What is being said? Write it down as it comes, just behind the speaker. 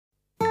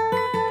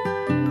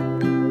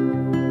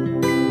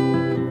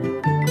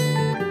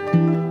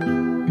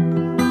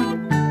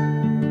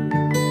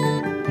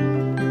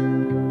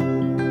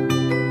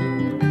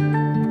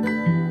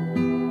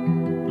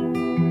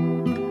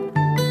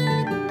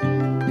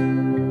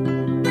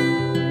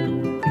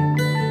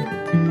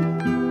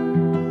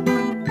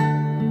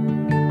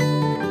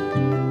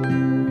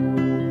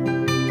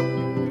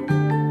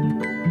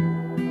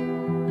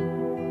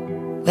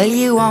Well,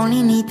 you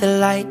only need the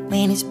light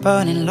when it's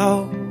burning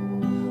low.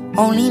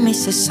 Only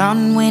miss the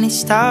sun when it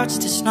starts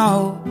to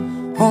snow.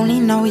 Only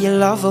know you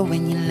love her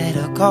when you let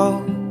her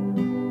go.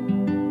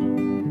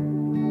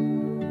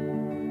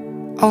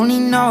 Only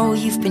know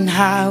you've been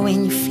high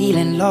when you're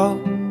feeling low.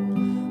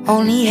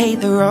 Only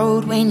hate the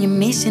road when you're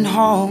missing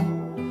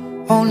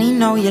home. Only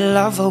know you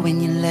love her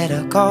when you let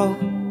her go.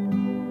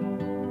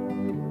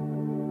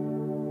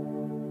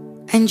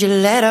 And you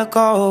let her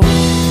go.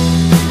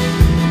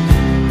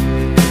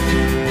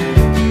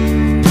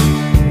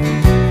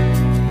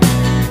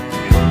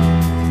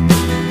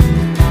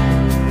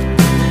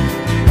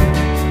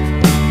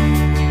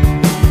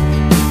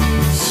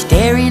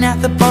 Staring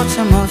at the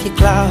bottom of your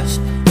glass,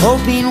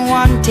 hoping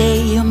one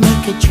day you'll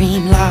make a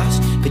dream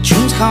last. But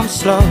dreams come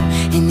slow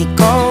and they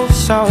go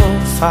so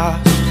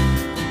fast.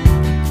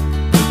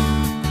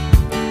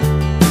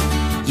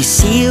 You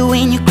see it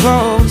when you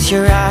close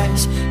your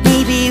eyes.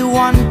 Maybe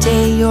one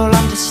day you'll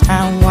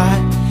understand why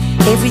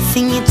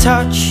everything you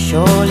touch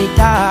surely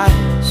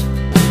dies.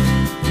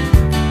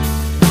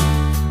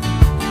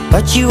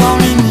 But you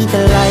only need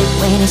the light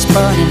when it's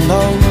burning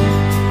low.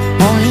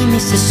 Only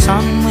miss the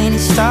sun when it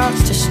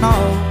starts to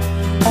snow.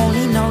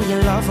 Only know you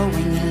love her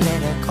when you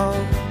let her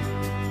go.